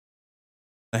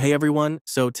Hey everyone,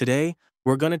 so today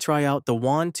we're going to try out the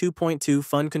Wan2.2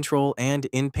 Fun Control and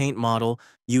InPaint model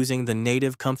using the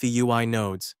native ComfyUI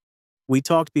nodes. We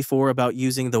talked before about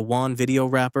using the Wan video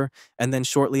wrapper, and then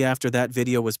shortly after that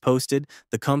video was posted,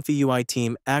 the ComfyUI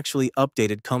team actually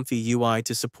updated ComfyUI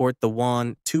to support the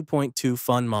Wan 2.2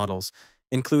 Fun models,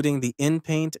 including the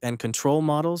InPaint and Control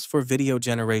models for video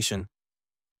generation.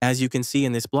 As you can see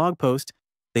in this blog post,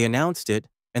 they announced it,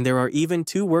 and there are even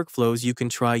two workflows you can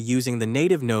try using the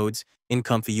native nodes in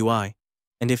ComfyUI.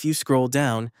 And if you scroll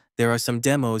down, there are some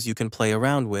demos you can play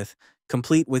around with,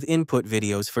 complete with input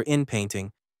videos for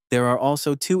inpainting. There are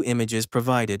also two images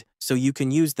provided, so you can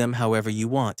use them however you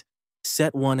want.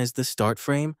 Set one as the start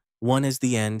frame, one as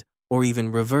the end, or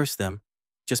even reverse them.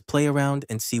 Just play around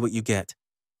and see what you get.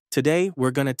 Today,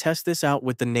 we're going to test this out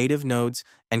with the native nodes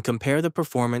and compare the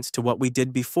performance to what we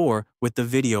did before with the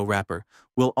video wrapper.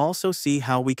 We'll also see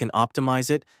how we can optimize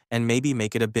it and maybe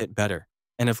make it a bit better.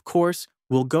 And of course,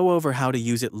 we'll go over how to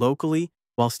use it locally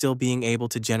while still being able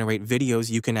to generate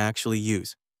videos you can actually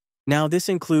use. Now, this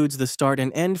includes the start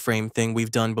and end frame thing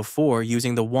we've done before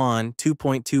using the Wan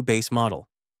 2.2 base model.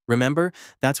 Remember,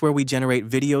 that's where we generate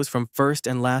videos from first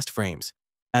and last frames.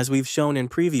 As we've shown in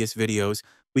previous videos,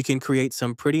 we can create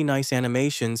some pretty nice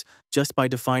animations just by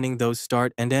defining those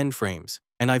start and end frames.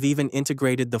 And I've even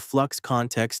integrated the flux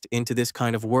context into this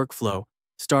kind of workflow,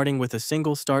 starting with a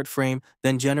single start frame,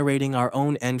 then generating our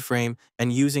own end frame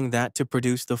and using that to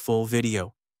produce the full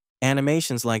video.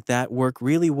 Animations like that work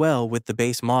really well with the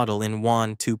base model in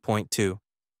Wan 2.2.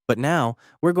 But now,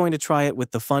 we're going to try it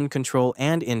with the Fun Control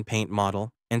and InPaint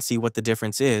model and see what the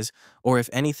difference is, or if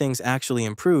anything's actually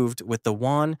improved with the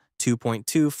Wan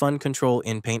 2.2 Fun Control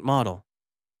InPaint model.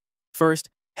 First,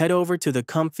 head over to the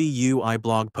ComfyUI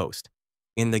blog post.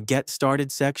 In the Get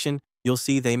Started section, you'll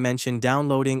see they mention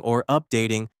downloading or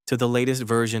updating to the latest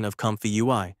version of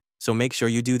ComfyUI, so make sure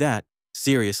you do that.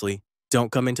 Seriously,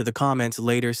 don't come into the comments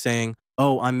later saying,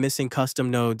 "Oh, I'm missing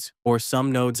custom nodes," or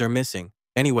 "some nodes are missing."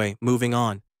 Anyway, moving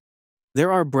on.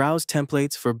 There are browse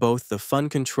templates for both the Fun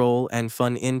Control and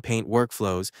Fun InPaint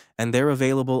workflows, and they're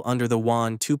available under the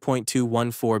Wan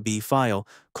 2.214b file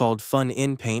called Fun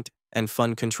InPaint and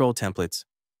Fun Control templates.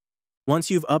 Once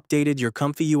you've updated your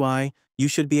ComfyUI, you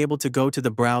should be able to go to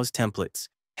the Browse templates,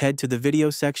 head to the Video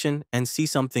section, and see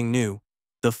something new,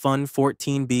 the Fun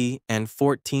 14b and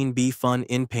 14b Fun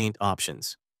InPaint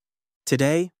options.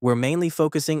 Today, we're mainly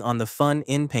focusing on the Fun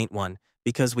InPaint one,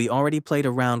 because we already played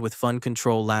around with Fun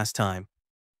Control last time.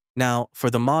 Now, for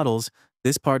the models,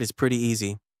 this part is pretty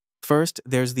easy. First,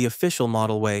 there's the official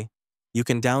model way. You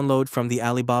can download from the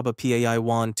Alibaba PAI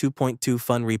Wan 2.2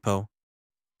 Fun repo.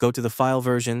 Go to the file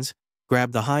versions,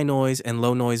 grab the high noise and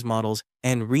low noise models,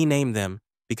 and rename them,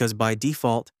 because by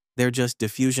default, they're just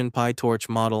Diffusion PyTorch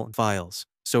model files.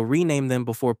 So rename them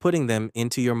before putting them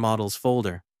into your models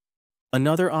folder.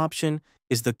 Another option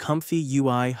is the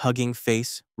ComfyUI Hugging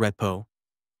Face repo,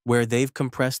 where they've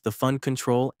compressed the Fun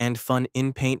Control and Fun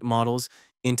InPaint models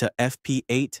into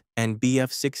FP8 and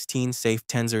BF16 safe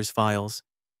tensors files.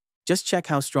 Just check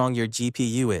how strong your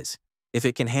GPU is. If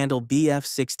it can handle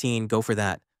BF16, go for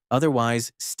that.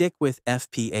 Otherwise, stick with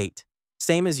FP8.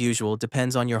 Same as usual,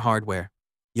 depends on your hardware.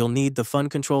 You'll need the Fun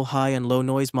Control high and low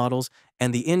noise models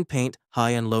and the InPaint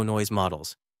high and low noise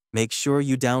models. Make sure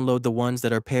you download the ones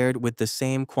that are paired with the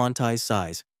same quantized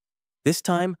size. This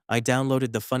time, I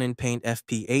downloaded the Fun InPaint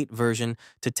FP8 version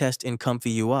to test in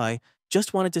ComfyUI.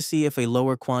 Just wanted to see if a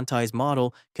lower quantized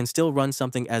model can still run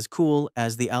something as cool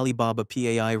as the Alibaba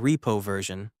PAI repo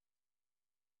version.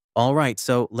 Alright,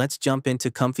 so let's jump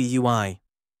into ComfyUI.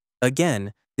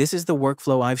 Again, this is the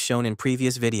workflow I've shown in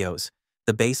previous videos,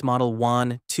 the base model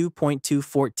Wan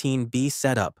 2.214b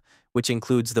setup, which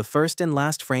includes the first and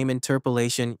last frame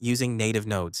interpolation using native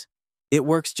nodes. It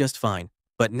works just fine.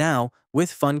 But now,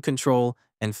 with Fun Control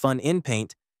and Fun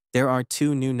InPaint, there are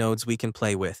two new nodes we can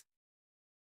play with.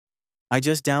 I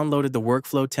just downloaded the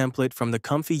workflow template from the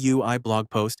ComfyUI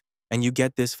blog post, and you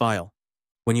get this file.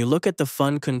 When you look at the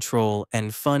Fun Control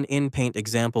and Fun InPaint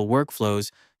example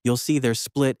workflows, you'll see they're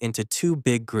split into two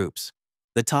big groups.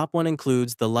 The top one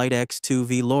includes the Light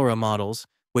X2V LoRA models,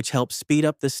 which help speed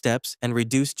up the steps and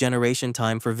reduce generation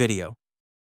time for video.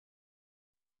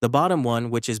 The bottom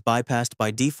one, which is bypassed by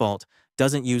default,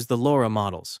 doesn't use the LoRA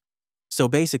models. So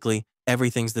basically,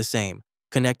 everything's the same,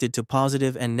 connected to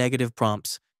positive and negative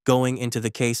prompts going into the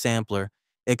K sampler,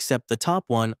 except the top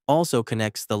one also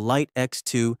connects the Light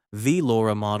X2V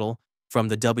LoRA model from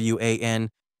the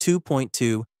WAN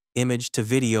 2.2 image to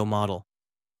video model.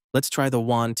 Let's try the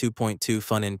Wan 2.2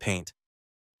 Fun InPaint.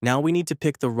 Now we need to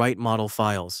pick the right model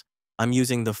files. I'm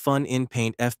using the Fun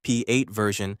InPaint FP8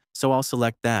 version, so I'll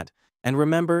select that. And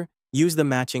remember, Use the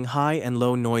matching high and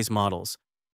low noise models,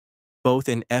 both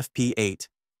in FP8.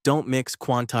 Don't mix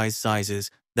quantized sizes,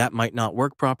 that might not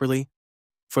work properly.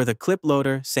 For the clip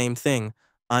loader, same thing.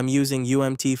 I'm using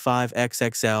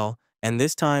UMT5XXL, and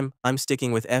this time I'm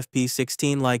sticking with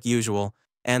FP16 like usual,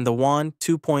 and the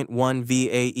Wan2.1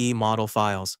 VAE model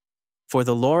files. For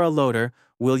the LoRa loader,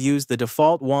 we'll use the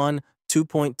default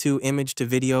Wan2.2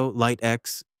 image-to-video Light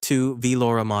X2V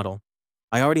LoRa model.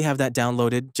 I already have that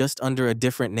downloaded, just under a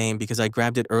different name because I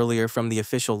grabbed it earlier from the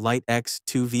official Light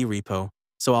X2V repo.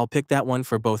 So I'll pick that one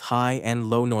for both high and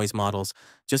low noise models.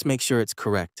 Just make sure it's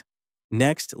correct.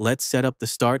 Next, let's set up the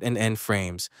start and end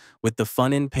frames. With the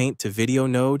Fun InPaint to video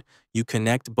node, you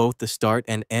connect both the start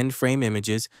and end frame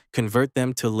images, convert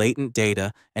them to latent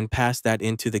data, and pass that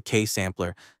into the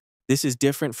K-sampler. This is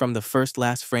different from the first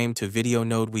last frame to video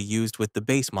node we used with the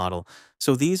base model.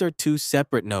 So these are two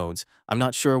separate nodes. I'm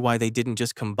not sure why they didn't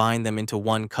just combine them into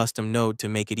one custom node to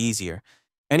make it easier.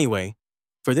 Anyway,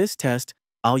 for this test,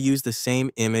 I'll use the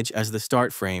same image as the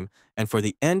start frame, and for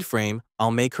the end frame,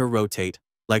 I'll make her rotate,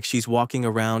 like she's walking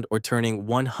around or turning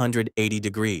 180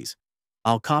 degrees.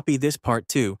 I'll copy this part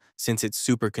too, since it's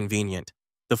super convenient.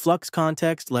 The flux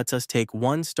context lets us take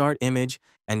one start image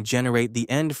and generate the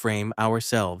end frame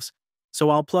ourselves. So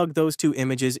I'll plug those two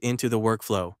images into the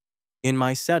workflow. In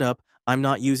my setup, I'm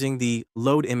not using the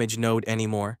load image node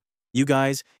anymore. You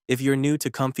guys, if you're new to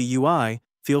ComfyUI,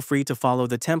 feel free to follow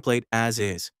the template as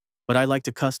is. But I like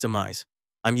to customize.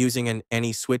 I'm using an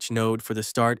any switch node for the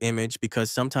start image because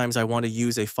sometimes I want to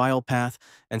use a file path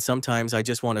and sometimes I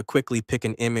just want to quickly pick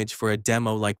an image for a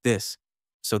demo like this.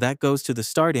 So that goes to the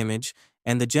start image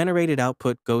and the generated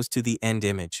output goes to the end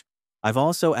image. I've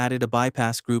also added a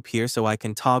bypass group here so I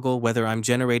can toggle whether I'm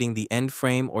generating the end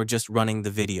frame or just running the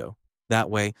video. That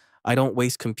way, I don't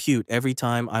waste compute every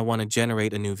time I want to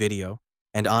generate a new video.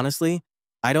 And honestly,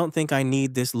 I don't think I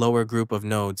need this lower group of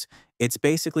nodes. It's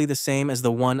basically the same as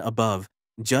the one above,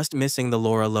 just missing the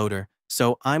LoRa loader,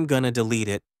 so I'm gonna delete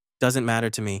it. Doesn't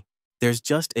matter to me. There's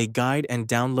just a guide and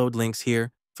download links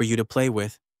here for you to play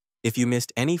with. If you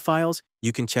missed any files,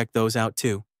 you can check those out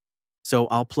too. So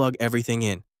I'll plug everything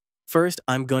in. First,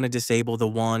 I'm gonna disable the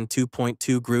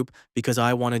Wan2.2 group because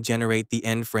I want to generate the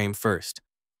end frame first.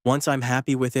 Once I'm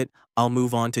happy with it, I'll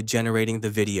move on to generating the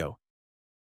video.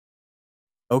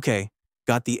 Okay,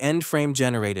 got the end frame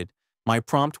generated. My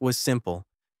prompt was simple.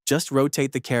 Just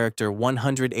rotate the character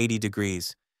 180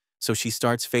 degrees. So she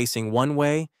starts facing one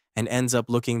way and ends up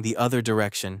looking the other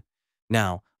direction.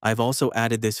 Now, I've also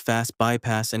added this fast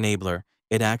bypass enabler.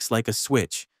 It acts like a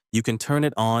switch. You can turn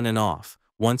it on and off.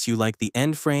 Once you like the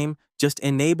end frame, just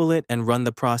enable it and run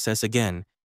the process again.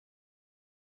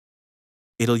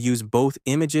 It'll use both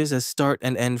images as start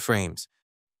and end frames.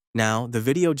 Now, the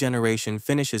video generation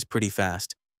finishes pretty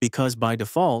fast because by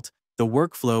default, the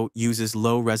workflow uses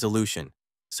low resolution.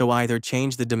 So either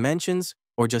change the dimensions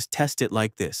or just test it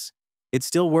like this. It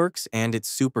still works and it's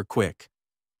super quick.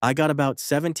 I got about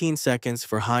 17 seconds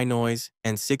for high noise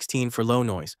and 16 for low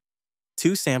noise.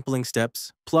 2 sampling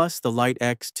steps plus the Light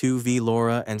X2V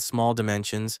LoRa and small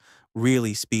dimensions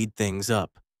really speed things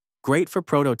up. Great for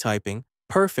prototyping,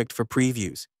 perfect for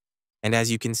previews. And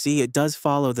as you can see, it does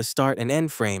follow the start and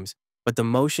end frames, but the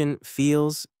motion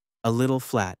feels a little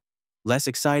flat. Less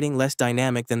exciting, less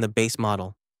dynamic than the base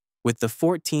model. With the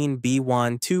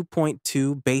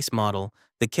 14B1 base model,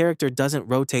 the character doesn't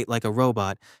rotate like a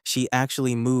robot, she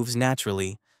actually moves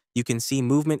naturally. You can see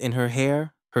movement in her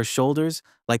hair, her shoulders,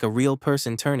 like a real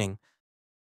person turning.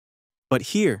 But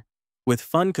here, with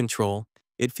Fun Control,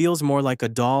 it feels more like a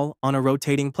doll on a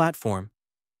rotating platform.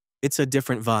 It's a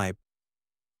different vibe.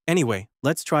 Anyway,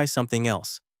 let's try something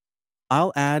else.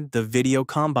 I'll add the video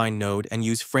combine node and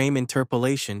use frame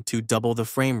interpolation to double the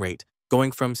frame rate,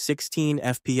 going from 16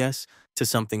 FPS to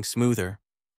something smoother.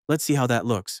 Let's see how that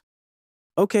looks.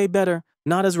 Okay, better,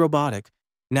 not as robotic.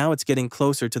 Now it's getting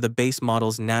closer to the base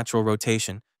model's natural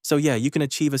rotation. So yeah, you can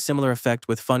achieve a similar effect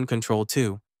with Fun Control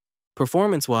too.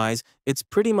 Performance-wise, it's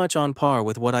pretty much on par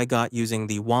with what I got using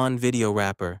the Wan video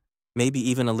wrapper, maybe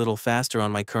even a little faster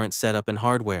on my current setup and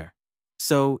hardware.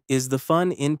 So, is the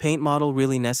Fun InPaint model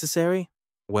really necessary?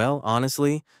 Well,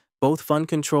 honestly, both Fun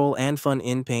Control and Fun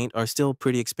InPaint are still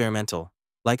pretty experimental.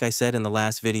 Like I said in the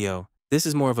last video, this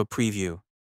is more of a preview.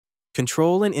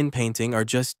 Control and InPainting are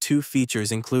just 2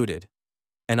 features included.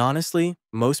 And honestly,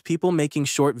 most people making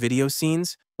short video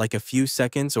scenes, like a few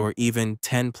seconds or even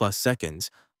 10+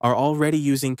 seconds, are already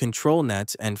using control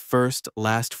nets and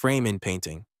first-last frame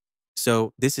InPainting.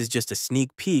 So this is just a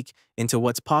sneak peek into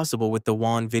what's possible with the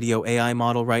Wan Video AI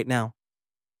model right now.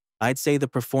 I'd say the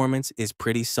performance is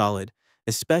pretty solid,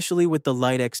 especially with the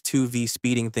Light X2V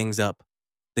speeding things up.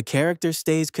 The character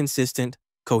stays consistent,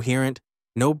 coherent,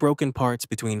 no broken parts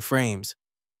between frames.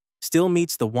 Still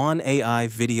meets the Wan AI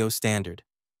video standard.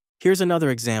 Here's another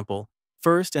example,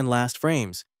 first and last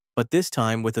frames, but this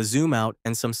time with a zoom out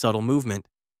and some subtle movement.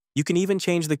 You can even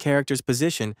change the character's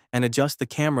position and adjust the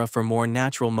camera for more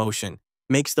natural motion.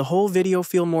 Makes the whole video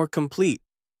feel more complete.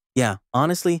 Yeah,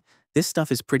 honestly, this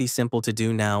stuff is pretty simple to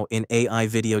do now in AI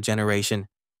video generation.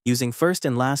 Using first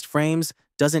and last frames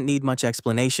doesn't need much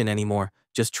explanation anymore.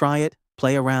 Just try it,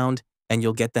 play around, and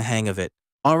you'll get the hang of it.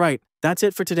 Alright, that's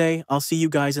it for today. I'll see you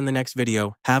guys in the next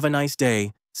video. Have a nice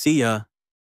day. See ya.